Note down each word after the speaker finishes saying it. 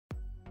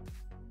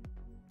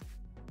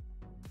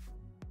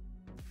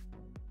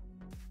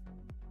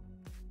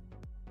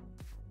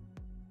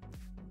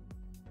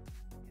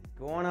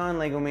Going on,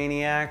 LEGO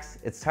Maniacs?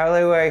 It's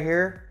Tyler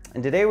here,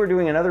 and today we're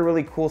doing another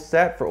really cool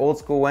set for Old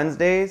School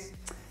Wednesdays,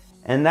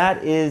 and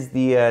that is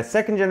the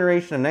second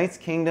generation of Knights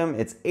Kingdom.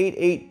 It's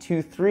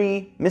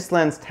 8823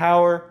 Mistlands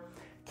Tower.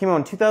 Came out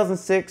in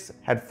 2006,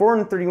 had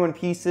 431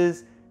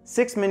 pieces,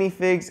 6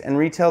 minifigs, and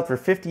retailed for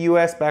 50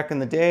 US back in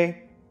the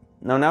day.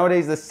 Now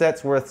nowadays this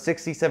set's worth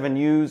 67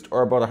 used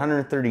or about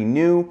 130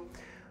 new.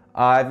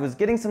 I was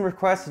getting some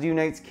requests to do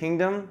Knights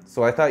Kingdom,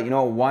 so I thought, you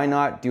know, why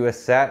not do a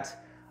set?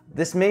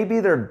 This may be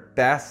their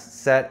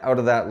best set out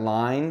of that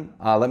line.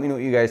 Let me know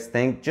what you guys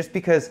think, just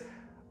because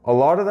a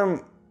lot of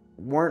them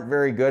weren't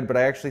very good, but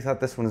I actually thought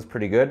this one was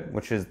pretty good,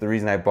 which is the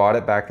reason I bought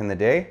it back in the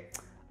day.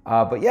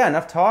 But yeah,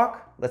 enough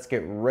talk. Let's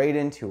get right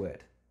into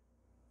it.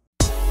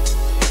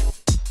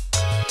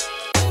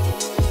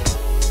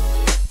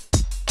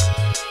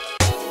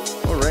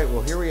 All right,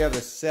 well, here we have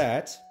the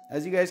set.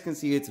 As you guys can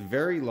see, it's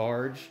very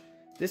large.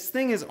 This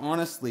thing is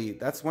honestly,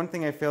 that's one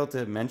thing I failed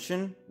to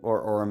mention,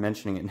 or I'm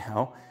mentioning it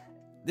now.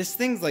 This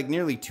thing's like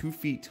nearly 2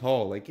 feet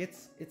tall. Like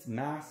it's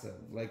massive.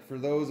 Like for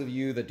those of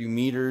you that do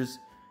meters,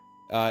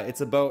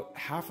 it's about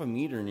half a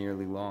meter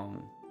nearly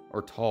long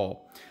or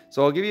tall.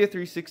 So I'll give you a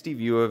 360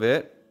 view of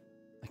it.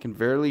 I can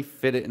barely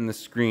fit it in the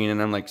screen, and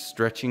I'm like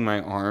stretching my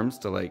arms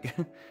to like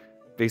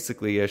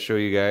basically show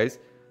you guys.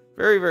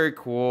 Very, very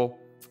cool.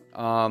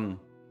 You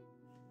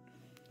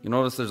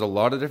notice there's a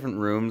lot of different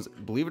rooms.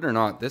 Believe it or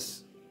not,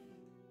 this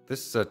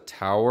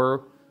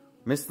tower,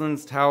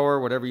 Mistlands Tower,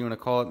 whatever you want to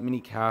call it,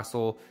 mini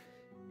castle.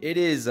 It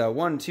is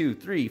 1, 2,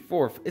 3,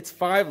 4. It's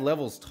 5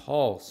 levels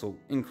tall, so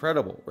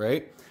incredible,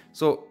 right?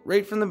 So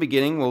right from the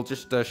beginning, we'll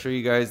just show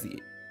you guys the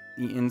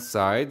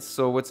inside.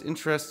 So what's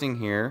interesting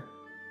here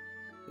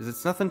is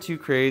it's nothing too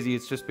crazy.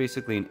 It's just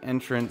basically an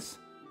entrance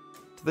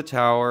to the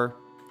tower.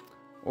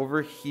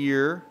 Over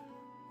here,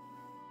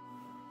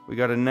 we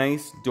got a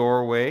nice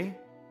doorway.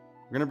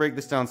 We're gonna break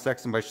this down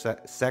section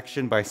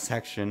by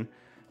section,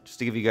 just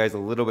to give you guys a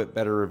little bit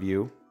better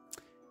review.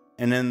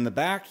 And then the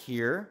back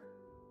here,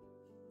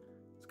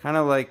 kind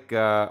of like,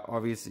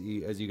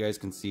 obviously, as you guys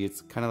can see,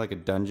 it's kind of like a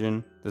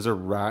dungeon. There's a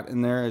rat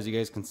in there, as you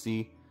guys can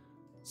see.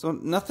 So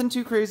nothing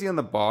too crazy on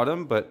the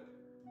bottom, but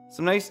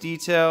some nice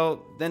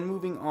detail. Then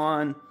moving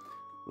on,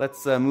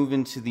 let's move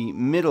into the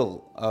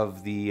middle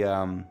of the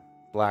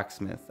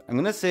blacksmith. I'm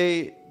going to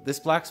say this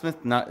blacksmith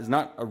is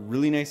not a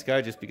really nice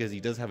guy, just because he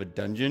does have a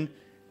dungeon,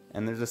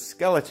 and there's a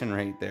skeleton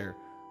right there.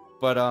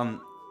 But,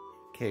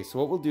 okay, so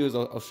what we'll do is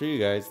I'll show you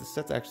guys. This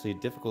set's actually a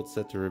difficult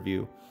set to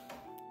review.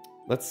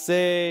 Let's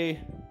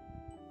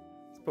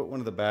put one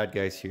of the bad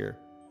guys here.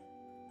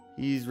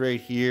 He's right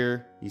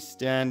here. He's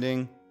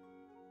standing.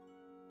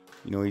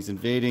 You know, he's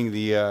invading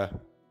the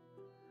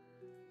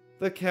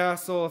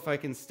castle. If I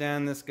can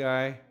stand this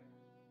guy.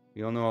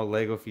 You all know how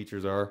Lego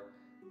features are.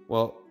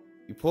 Well,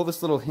 you pull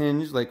this little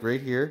hinge, like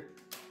right here,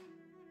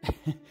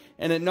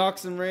 and it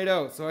knocks him right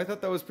out. So I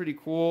thought that was pretty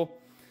cool.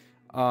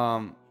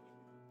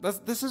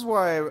 This is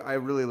why I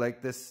really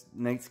like this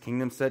Knights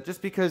Kingdom set,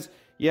 just because,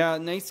 yeah,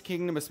 Knights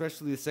Kingdom,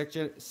 especially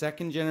the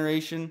second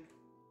generation,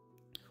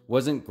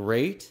 wasn't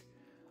great.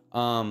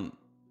 They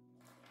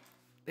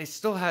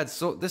still had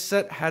this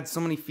set had so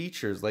many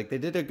features. Like, they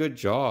did a good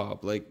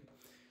job. Like,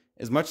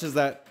 as much as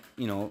that,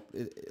 you know,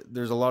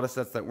 there's a lot of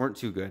sets that weren't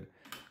too good.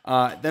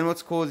 Then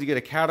what's cool is you get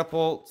a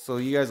catapult. So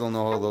you guys all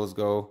know how those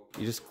go.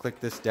 You just click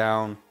this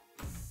down,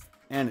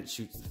 and it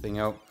shoots the thing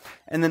out.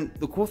 And then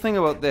the cool thing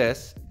about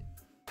this,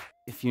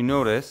 if you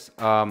notice,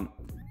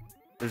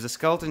 there's a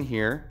skeleton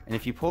here, and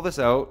if you pull this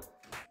out,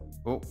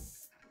 oh,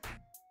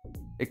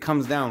 it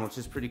comes down, which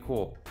is pretty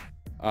cool.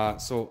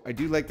 So I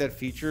do like that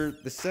feature.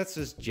 The set's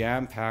just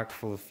jam-packed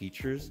full of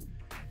features.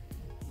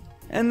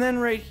 And then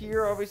right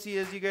here, obviously,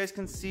 as you guys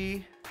can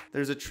see,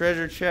 there's a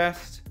treasure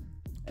chest.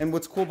 And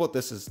what's cool about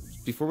this is,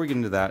 before we get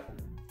into that,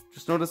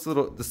 just notice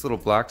this little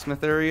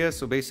blacksmith area.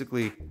 So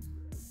basically,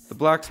 the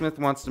blacksmith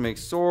wants to make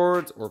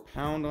swords or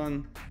pound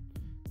on,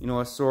 you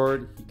know, a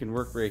sword. He can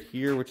work right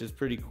here, which is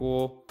pretty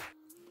cool.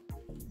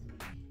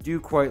 Do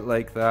quite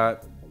like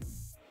that.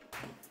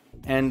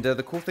 And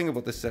the cool thing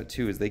about this set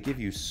too is they give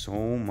you so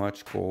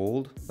much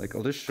gold. Like,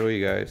 I'll just show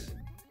you guys.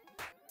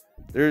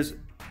 There's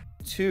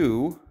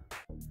 2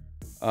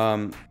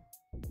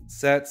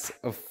 sets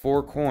of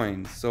 4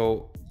 coins.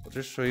 So I'll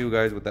just show you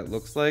guys what that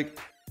looks like.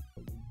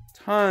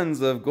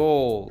 Tons of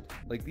gold.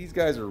 Like, these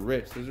guys are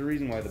rich. There's a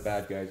reason why the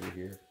bad guys are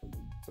here.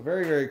 So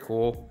very, very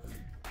cool.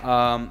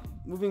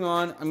 Moving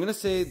on, I'm gonna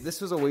say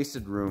this was a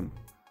wasted room.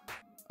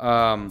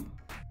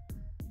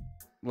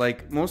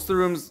 Like, most of the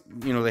rooms,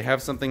 you know, they have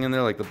something in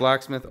there, like the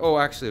blacksmith. Oh,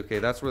 actually, okay,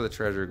 that's where the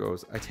treasure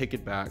goes. I take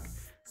it back.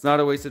 It's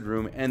not a wasted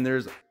room, and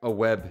there's a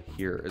web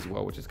here as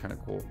well, which is kind of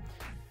cool.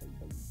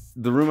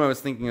 The room I was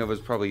thinking of was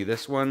probably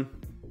this one.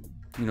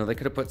 You know, they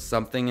could have put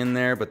something in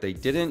there, but they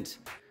didn't.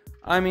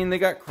 I mean, they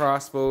got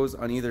crossbows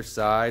on either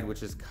side,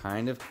 which is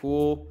kind of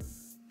cool,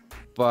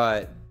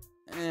 but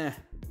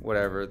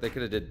whatever. They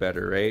could have did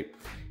better, right?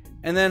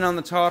 And then on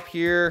the top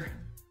here,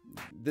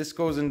 this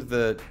goes into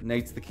the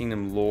Knights of the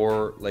Kingdom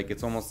lore. Like,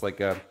 it's almost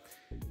like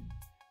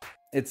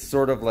it's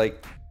sort of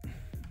like,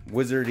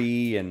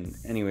 wizardy. And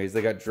anyways,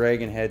 they got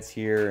dragon heads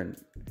here.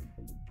 And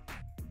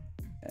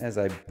as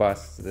I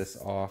bust this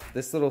off,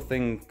 this little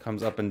thing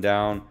comes up and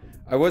down.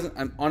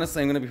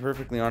 Honestly, I'm gonna be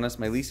perfectly honest,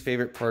 my least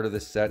favorite part of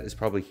this set is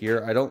probably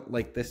here. I don't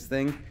like this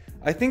thing.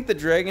 I think the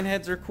dragon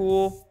heads are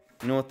cool,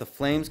 you know, with the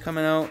flames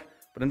coming out,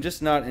 but I'm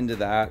just not into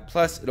that.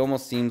 Plus, it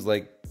almost seems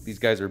like these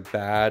guys are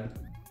bad,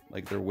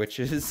 like they're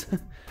witches.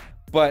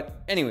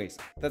 But anyways,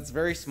 that's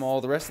very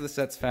small. The rest of the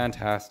set's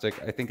fantastic.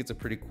 I think it's a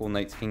pretty cool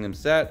Knights Kingdom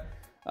set.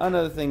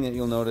 Another thing that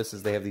you'll notice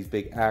is they have these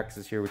big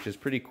axes here, which is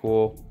pretty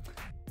cool,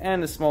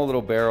 and a small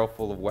little barrel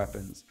full of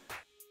weapons.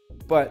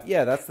 But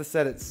yeah, that's the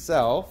set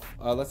itself.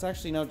 Let's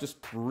actually now just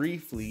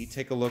briefly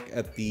take a look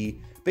at the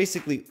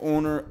basically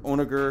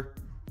onager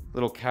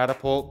little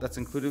catapult that's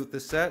included with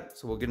this set.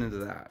 So we'll get into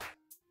that.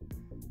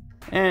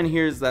 And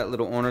here's that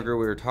little onager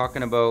we were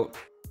talking about.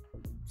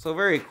 So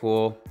very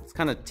cool. It's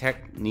kind of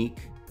technic,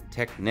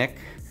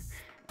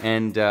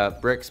 and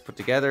bricks put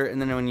together.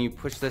 And then when you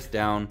push this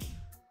down,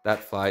 that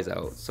flies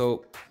out.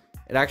 So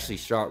it actually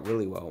shot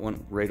really well. It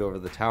went right over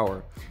the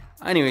tower.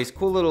 Anyways,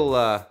 cool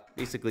little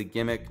basically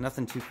gimmick.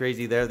 Nothing too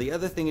crazy there. The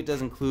other thing it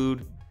does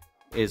include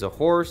is a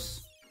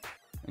horse.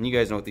 And you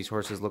guys know what these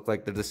horses look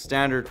like. They're the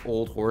standard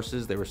old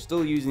horses. They were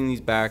still using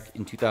these back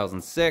in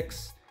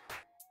 2006.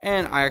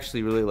 And I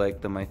actually really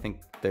like them. I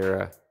think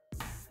they're,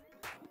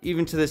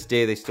 even to this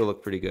day, they still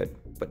look pretty good.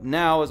 But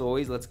now, as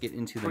always, let's get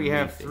into the We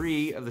have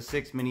 3 of the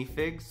 6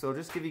 minifigs. So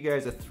just give you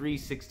guys a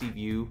 360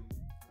 view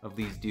of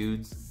these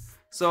dudes.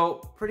 So,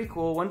 pretty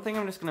cool. One thing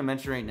I'm just going to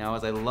mention right now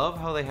is I love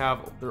how they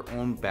have their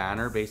own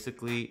banner.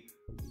 Basically,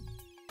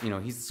 you know,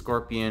 he's a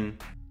scorpion.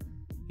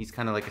 He's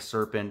kind of like a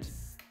serpent.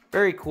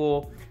 Very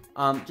cool.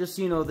 Just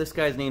so you know, this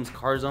guy's name's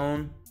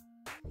Carzone.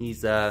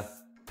 He's a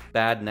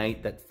bad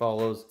knight that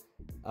follows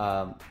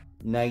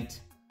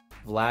Knight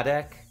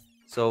Vladek.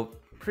 So,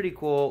 pretty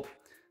cool.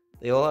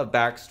 They all have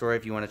backstory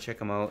if you want to check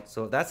them out.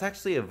 So, that's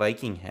actually a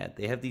Viking head.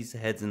 They have these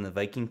heads in the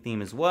Viking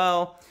theme as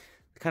well.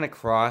 Kind of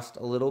crossed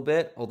a little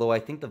bit, although I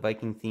think the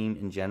Viking theme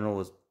in general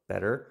was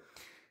better.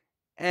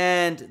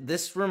 And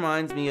this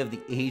reminds me of the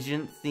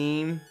agent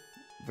theme.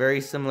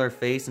 Very similar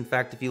face. In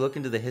fact, if you look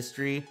into the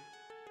history,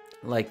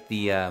 like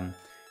the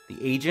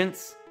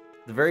agents,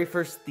 the very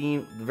first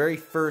theme, the very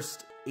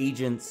first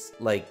agents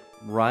like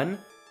run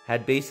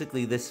had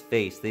basically this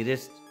face. They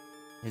just,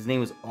 his name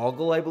was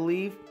Ogle, I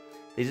believe.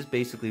 They just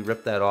basically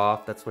ripped that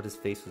off. That's what his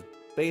face was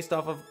based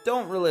off of.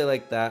 Don't really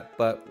like that,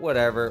 but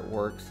whatever, it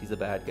works. He's a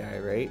bad guy,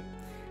 right?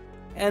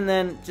 And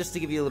then, just to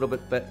give you a little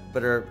bit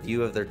better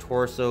view of their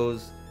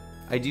torsos,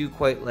 I do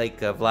quite like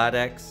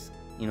Vladek's.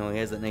 You know, he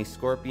has that nice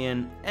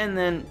scorpion, and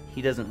then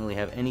he doesn't really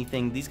have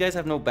anything. These guys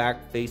have no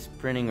back face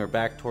printing or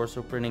back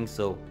torso printing,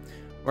 so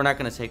we're not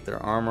going to take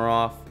their armor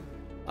off.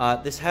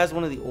 This has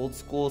one of the old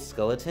school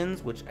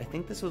skeletons, which I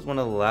think this was one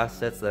of the last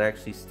sets that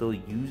actually still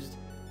used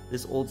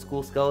this old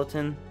school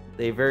skeleton.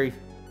 They very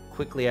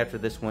quickly after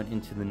this went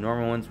into the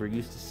normal ones we're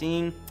used to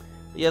seeing.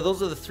 But yeah,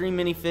 those are the 3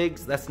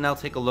 minifigs. Let's now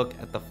take a look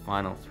at the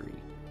final 3.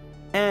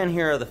 And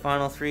here are the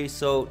final 3.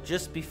 So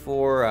just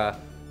before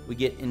we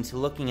get into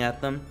looking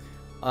at them,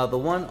 the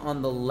one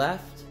on the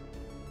left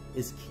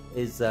is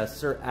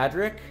Sir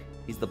Adric.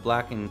 He's the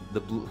black and the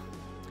blue,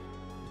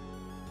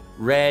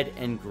 red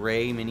and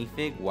gray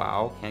minifig.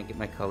 Wow, can't get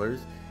my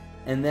colors.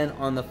 And then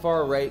on the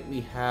far right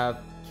we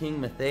have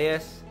King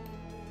Matthias,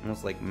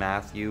 almost like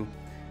Matthew.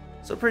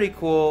 So pretty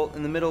cool.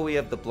 In the middle we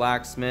have the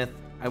blacksmith.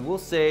 I will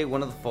say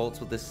one of the faults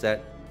with this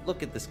set,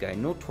 look at this guy,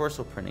 no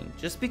torso printing.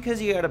 Just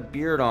because you got a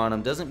beard on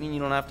him doesn't mean you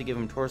don't have to give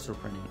him torso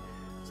printing.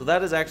 So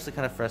that is actually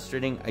kind of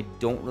frustrating. I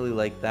don't really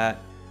like that.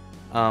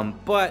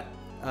 But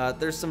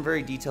there's some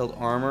very detailed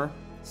armor.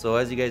 So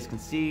as you guys can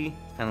see,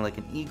 kind of like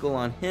an eagle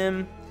on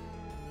him.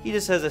 He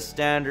just has a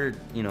standard,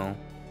 you know,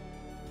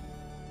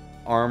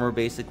 armor,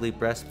 basically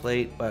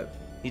breastplate. But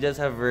he does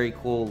have a very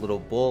cool little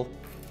bull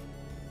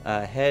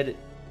head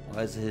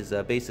as his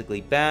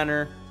basically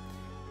banner.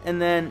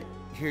 And then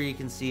here you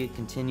can see it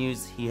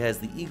continues. He has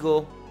the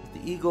eagle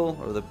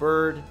or the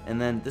bird,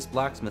 and then this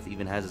blacksmith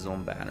even has his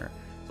own banner.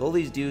 So all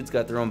these dudes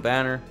got their own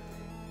banner.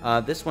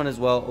 This one as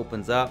well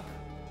opens up,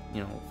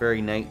 you know, very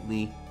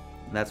knightly,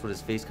 and that's what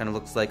his face kind of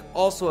looks like.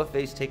 Also a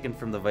face taken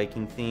from the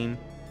Viking theme.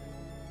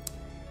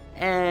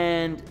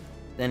 And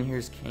then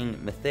here's King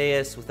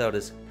Matthias without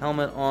his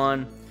helmet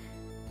on.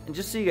 And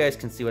just so you guys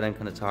can see what I'm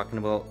kind of talking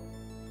about,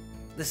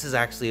 this is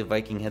actually a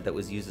Viking head that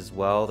was used as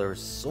well. There were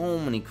so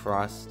many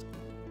crossed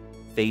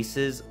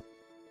faces.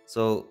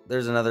 So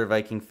there's another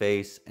Viking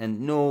face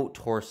and no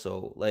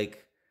torso.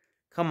 Like,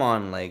 come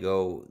on,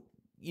 LEGO.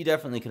 You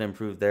definitely can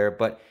improve there.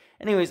 But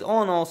anyways,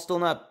 all in all, still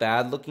not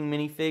bad looking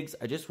minifigs.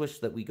 I just wish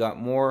that we got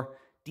more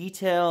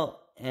detail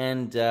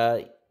and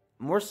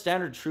more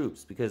standard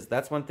troops, because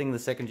that's one thing the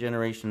second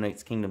generation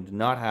Knights Kingdom did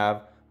not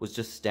have, was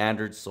just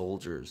standard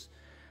soldiers.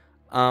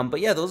 But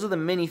yeah, those are the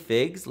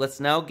minifigs. Let's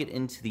now get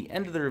into the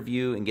end of the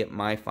review and get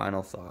my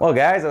final thoughts. Well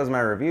guys, that was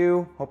my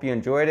review. Hope you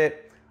enjoyed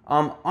it.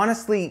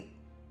 Honestly,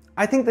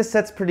 I think this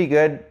set's pretty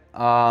good.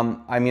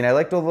 I mean, I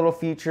liked all the little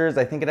features.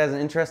 I think it has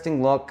an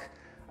interesting look.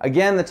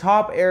 Again, the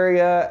top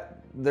area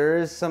there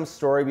is some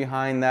story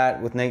behind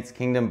that with Knight's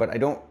Kingdom, but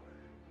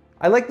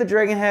I like the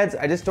dragon heads.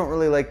 I just don't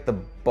really like the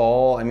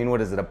ball. I mean,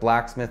 what is it, a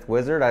blacksmith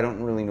wizard? I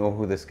don't really know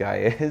who this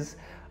guy is.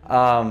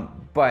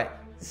 But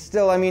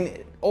still, I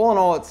mean, all in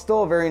all, it's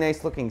still a very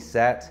nice looking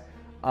set.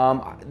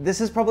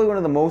 This is probably one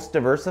of the most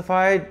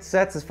diversified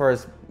sets as far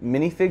as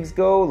minifigs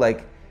go.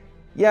 Like,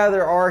 yeah,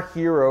 there are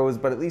heroes,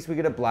 but at least we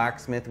get a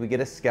blacksmith, we get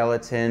a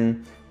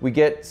skeleton, we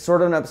get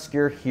sort of an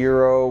obscure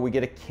hero, we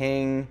get a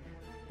king.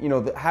 You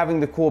know,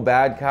 having the cool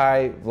bad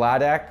guy,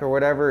 Vladek or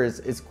whatever,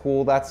 is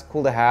cool. That's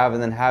cool to have.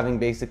 And then having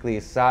basically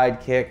a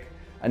sidekick,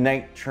 a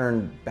knight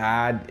turned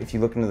bad, if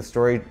you look into the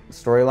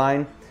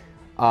storyline,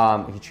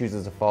 he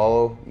chooses to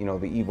follow, you know,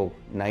 the evil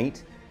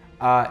knight.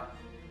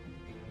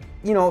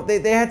 You know,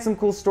 they had some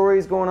cool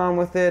stories going on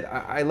with it.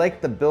 I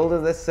like the build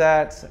of this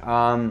set.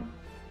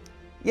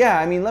 Yeah,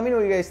 I mean, let me know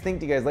what you guys think.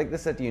 Do you guys like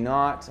this set? Do you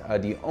not?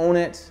 Do you own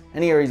it?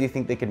 Any areas you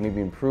think they could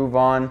maybe improve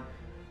on?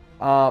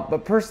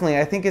 But personally,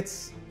 I think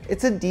it's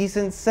a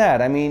decent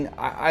set. I mean,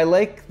 I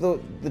like the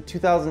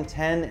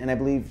 2010 and I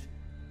believe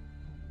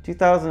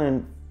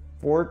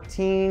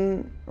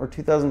 2014 or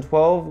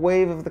 2012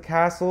 wave of the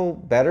castle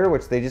better,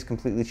 which they just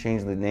completely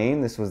changed the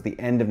name. This was the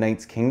end of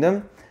Knight's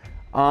Kingdom.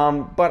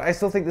 But I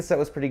still think this set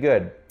was pretty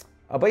good.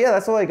 But yeah,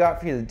 that's all I got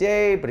for you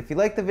today. But if you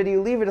liked the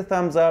video, leave it a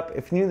thumbs up.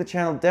 If you're new to the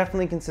channel,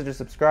 definitely consider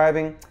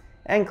subscribing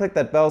and click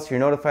that bell so you're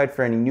notified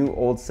for any new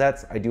old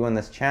sets I do on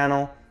this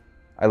channel.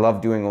 I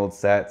love doing old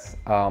sets.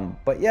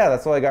 But yeah,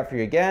 that's all I got for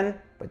you again.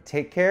 But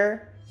take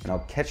care, and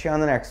I'll catch you on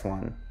the next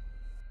one.